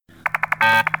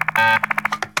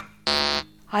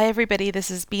Hi everybody,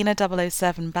 this is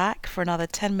Bina007 back for another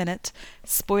 10-minute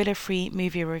spoiler-free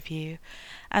movie review.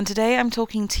 And today I'm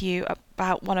talking to you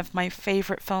about one of my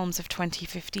favourite films of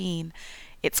 2015.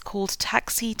 It's called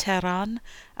Taxi Tehran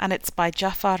and it's by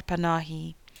Jafar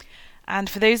Panahi. And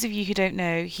for those of you who don't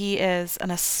know, he is an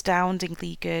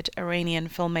astoundingly good Iranian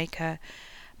filmmaker.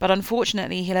 But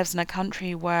unfortunately, he lives in a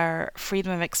country where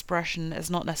freedom of expression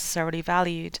is not necessarily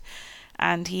valued,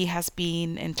 and he has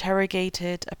been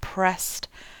interrogated, oppressed,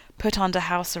 put under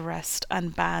house arrest,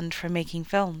 and banned from making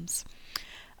films.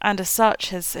 And as such,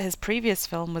 his previous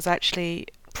film was actually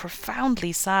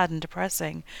profoundly sad and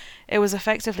depressing. It was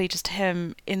effectively just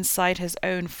him inside his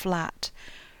own flat,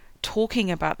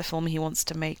 talking about the film he wants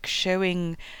to make,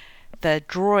 showing the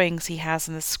drawings he has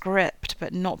in the script,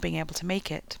 but not being able to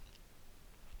make it.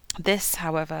 This,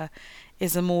 however,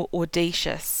 is a more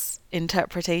audacious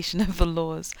interpretation of the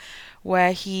laws,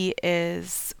 where he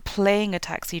is playing a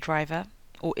taxi driver,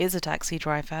 or is a taxi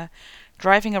driver,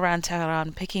 driving around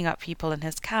Tehran, picking up people in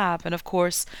his cab. And of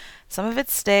course, some of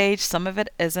it's staged, some of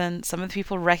it isn't. Some of the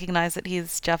people recognize that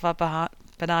he's Jafar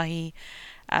Panahi.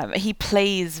 He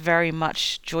plays very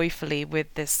much joyfully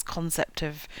with this concept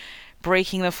of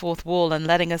breaking the fourth wall and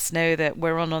letting us know that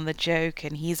we're on the joke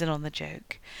and he's in on the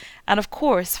joke. And of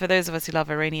course, for those of us who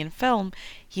love Iranian film,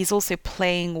 he's also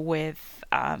playing with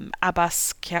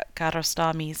Abbas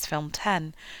Kiarostami's film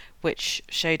 10, which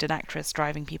showed an actress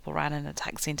driving people around in a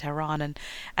taxi in Tehran,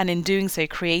 and in doing so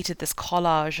created this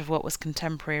collage of what was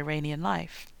contemporary Iranian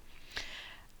life.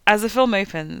 As the film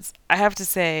opens, I have to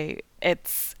say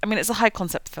it's a high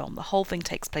concept film. The whole thing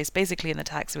takes place basically in the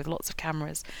taxi with lots of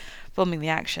cameras filming the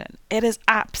action. It is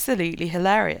absolutely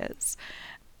hilarious.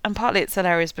 And partly it's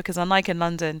hilarious because unlike in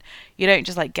London, you don't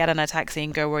just get in a taxi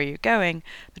and go where you're going.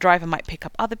 The driver might pick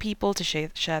up other people to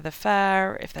share the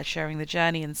fare, if they're sharing the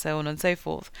journey, and so on and so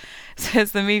forth. So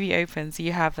as the movie opens,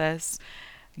 you have this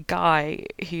guy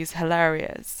who's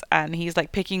hilarious, and he's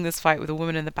picking this fight with a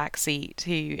woman in the back seat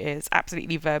who is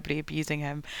absolutely verbally abusing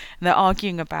him, and they're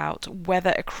arguing about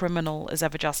whether a criminal is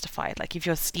ever justified. If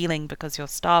you're stealing because you're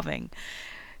starving,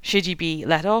 should you be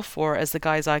let off, or as the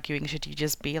guy's arguing, should you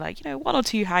just be one or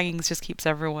two hangings just keeps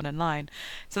everyone in line?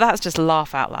 So that's just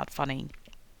laugh out loud funny.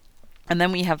 And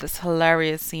then we have this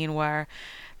hilarious scene where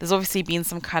there's obviously been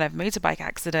some kind of motorbike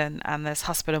accident, and this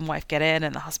husband and wife get in,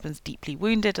 and the husband's deeply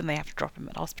wounded, and they have to drop him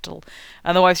at hospital.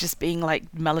 And the wife's just being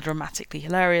melodramatically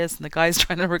hilarious, and the guy's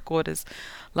trying to record his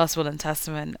last will and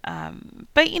testament.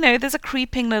 But there's a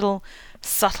creeping little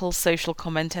subtle social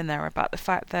comment in there about the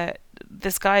fact that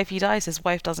this guy, if he dies, his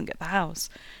wife doesn't get the house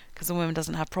because the woman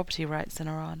doesn't have property rights in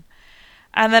Iran.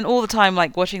 And then all the time,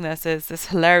 watching this, is this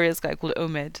hilarious guy called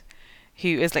Omid, who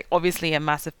is obviously a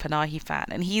massive Panahi fan,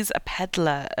 and he's a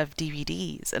peddler of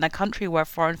DVDs in a country where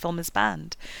foreign film is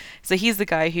banned. So he's the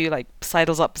guy who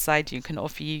sidles up beside you and can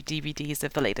offer you DVDs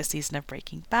of the latest season of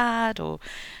Breaking Bad, or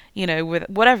with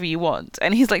whatever you want.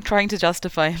 And he's trying to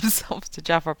justify himself to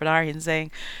Jafar Panahi and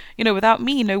saying, without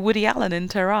me, no Woody Allen in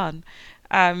Tehran.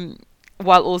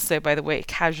 While also, by the way,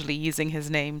 casually using his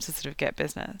name to sort of get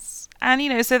business.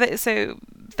 And so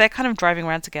they're kind of driving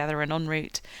around together, and en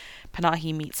route,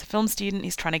 Panahi meets a film student.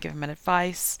 He's trying to give him an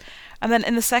advice. And then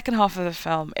in the second half of the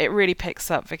film, it really picks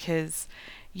up because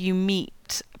you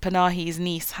meet Panahi's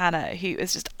niece, Hannah, who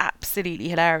is just absolutely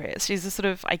hilarious. She's a sort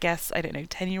of,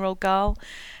 10-year-old girl.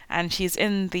 And she's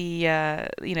in the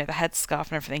headscarf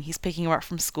and everything. He's picking her up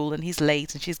from school and he's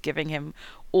late, and she's giving him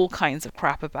all kinds of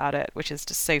crap about it, which is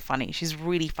just so funny. She's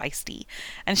really feisty.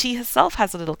 And she herself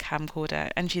has a little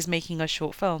camcorder, and she's making a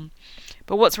short film.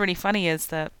 But what's really funny is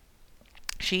that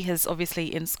she has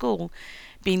obviously in school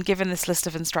been given this list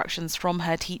of instructions from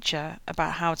her teacher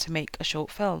about how to make a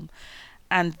short film.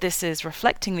 And this is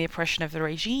reflecting the oppression of the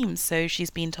regime. So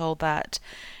she's been told that,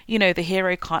 the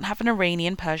hero can't have an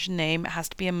Iranian Persian name. It has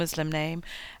to be a Muslim name.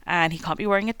 And he can't be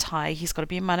wearing a tie. He's got to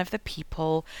be a man of the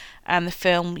people. And the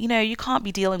film, you can't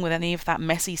be dealing with any of that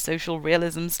messy social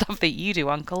realism stuff that you do,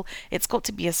 Uncle. It's got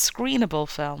to be a screenable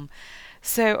film.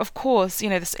 So, of course,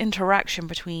 this interaction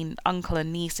between uncle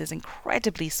and niece is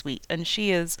incredibly sweet. And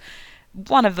she is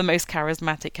one of the most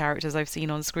charismatic characters I've seen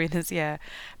on screen this year.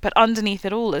 But underneath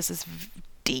it all is this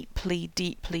deeply,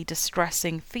 deeply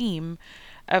distressing theme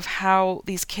of how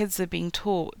these kids are being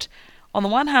taught, on the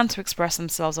one hand, to express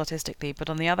themselves artistically, but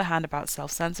on the other hand, about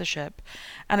self-censorship.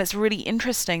 And it's really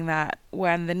interesting that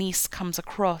when the niece comes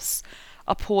across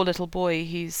a poor little boy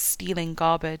who's stealing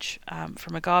garbage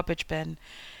from a garbage bin,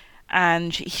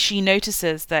 and she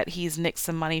notices that he's nicked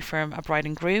some money from a bride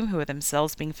and groom who are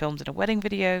themselves being filmed in a wedding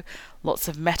video. Lots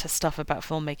of meta stuff about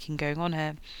filmmaking going on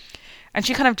here. And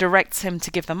she kind of directs him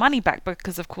to give the money back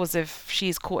because, of course, if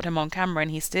she's caught him on camera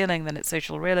and he's stealing, then it's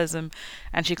social realism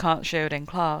and she can't show it in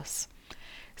class.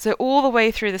 So all the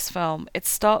way through this film, it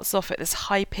starts off at this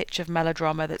high pitch of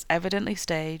melodrama that's evidently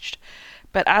staged,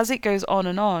 but as it goes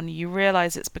on, you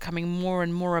realize it's becoming more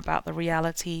and more about the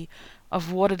reality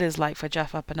of what it is like for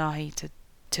Jafar Panahi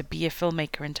to be a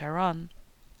filmmaker in Tehran.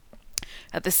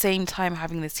 At the same time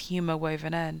having this humour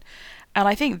woven in. And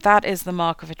I think that is the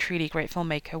mark of a truly great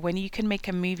filmmaker, when you can make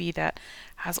a movie that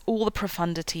has all the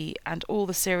profundity and all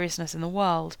the seriousness in the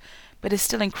world, but is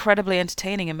still incredibly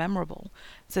entertaining and memorable,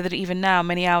 so that even now,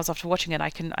 many hours after watching it, I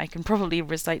can probably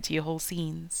recite to you whole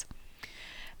scenes.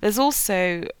 There's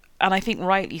also, and I think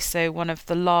rightly so, one of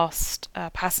the last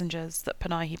passengers that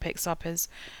Panahi picks up is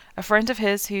a friend of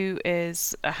his who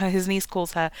is, his niece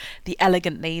calls her the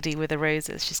elegant lady with the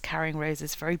roses. She's carrying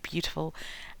roses, very beautiful.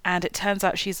 And it turns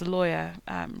out she's a lawyer.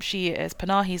 She is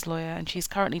Panahi's lawyer, and she's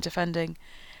currently defending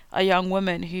a young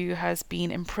woman who has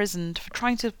been imprisoned for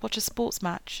trying to watch a sports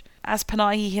match, as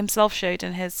Panahi himself showed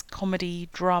in his comedy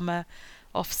drama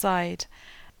Offside.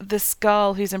 This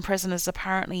girl who's in prison is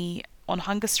apparently on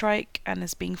hunger strike and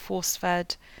is being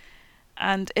force-fed.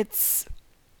 And it's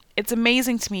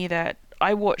amazing to me that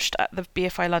I watched at the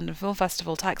BFI London Film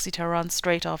Festival Taxi Tehran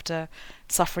straight after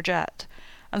Suffragette.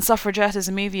 And Suffragette is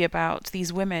a movie about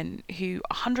these women who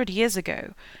 100 years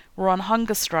ago were on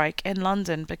hunger strike in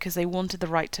London because they wanted the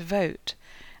right to vote.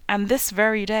 And this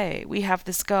very day, we have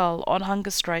this girl on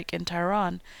hunger strike in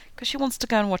Tehran because she wants to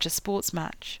go and watch a sports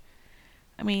match.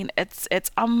 I mean, it's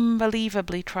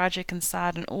unbelievably tragic and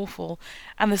sad and awful.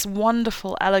 And this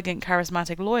wonderful, elegant,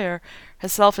 charismatic lawyer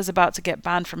herself is about to get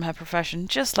banned from her profession,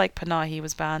 just like Panahi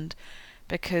was banned,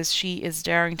 because she is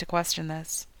daring to question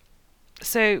this.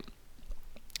 So,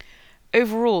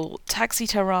 overall, Taxi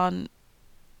Tehran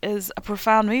is a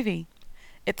profound movie.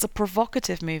 It's a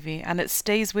provocative movie, and it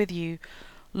stays with you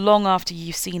long after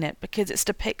you've seen it, because it's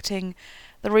depicting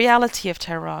the reality of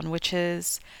Tehran, which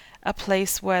is a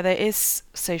place where there is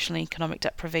social and economic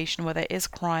deprivation, where there is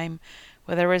crime,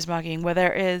 where there is mugging, where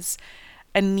there is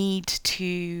a need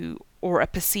to, or a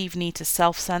perceived need to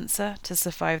self-censor to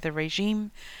survive the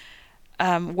regime,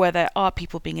 where there are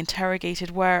people being interrogated,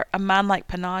 where a man like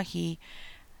Panahi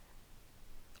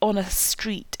on a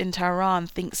street in Tehran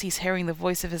thinks he's hearing the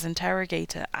voice of his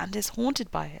interrogator and is haunted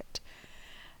by it.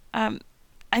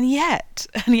 And yet,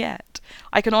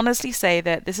 I can honestly say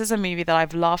that this is a movie that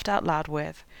I've laughed out loud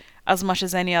with as much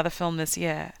as any other film this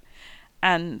year.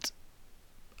 And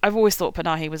I've always thought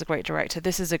Panahi was a great director.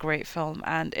 This is a great film,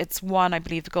 and it's won, I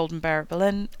believe, the Golden Bear at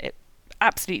Berlin. It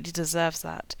absolutely deserves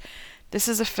that. This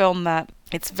is a film that,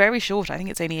 it's very short, I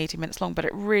think it's only 80 minutes long, but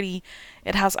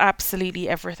it has absolutely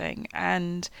everything.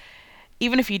 And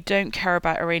even if you don't care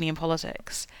about Iranian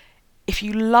politics, if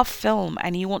you love film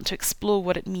and you want to explore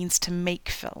what it means to make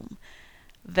film,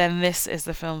 then this is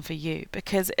the film for you.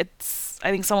 Because I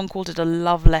think someone called it a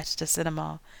love letter to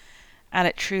cinema, and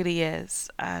it truly is.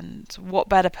 And what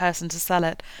better person to sell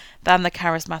it than the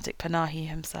charismatic Panahi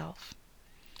himself.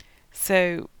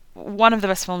 So, one of the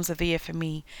best films of the year for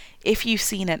me. If you've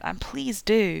seen it, and please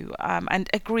do, and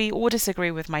agree or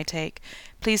disagree with my take,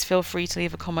 please feel free to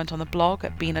leave a comment on the blog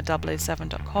at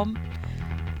bina007.com.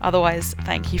 Otherwise,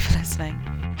 thank you for listening.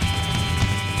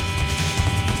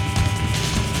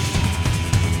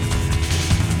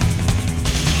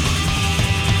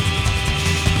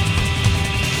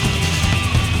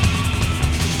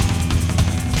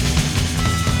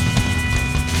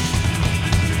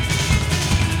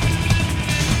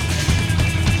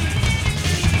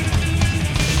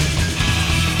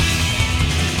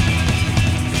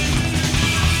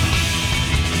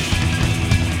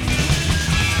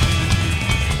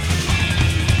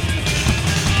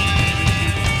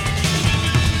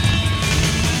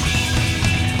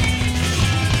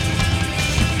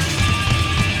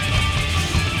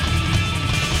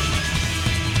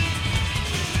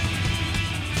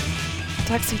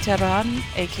 Taxi Tehran,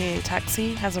 aka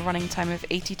Taxi, has a running time of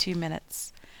 82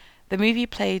 minutes. The movie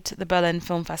played the Berlin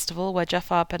Film Festival, where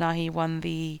Jafar Panahi won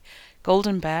the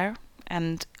Golden Bear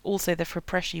and also the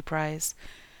Fripresci Prize.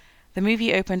 The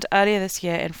movie opened earlier this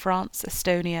year in France,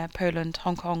 Estonia, Poland,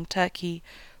 Hong Kong, Turkey,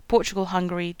 Portugal,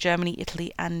 Hungary, Germany,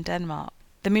 Italy, and Denmark.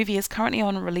 The movie is currently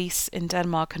on release in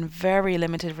Denmark and very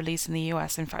limited release in the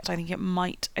US. In fact, I think it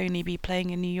might only be playing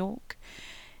in New York.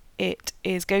 It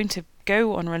is going to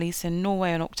go on release in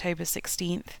Norway on October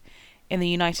 16th, in the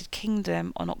United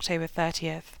Kingdom on October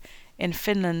 30th, in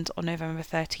Finland on November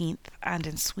 13th, and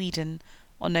in Sweden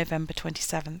on November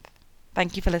 27th.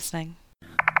 Thank you for listening.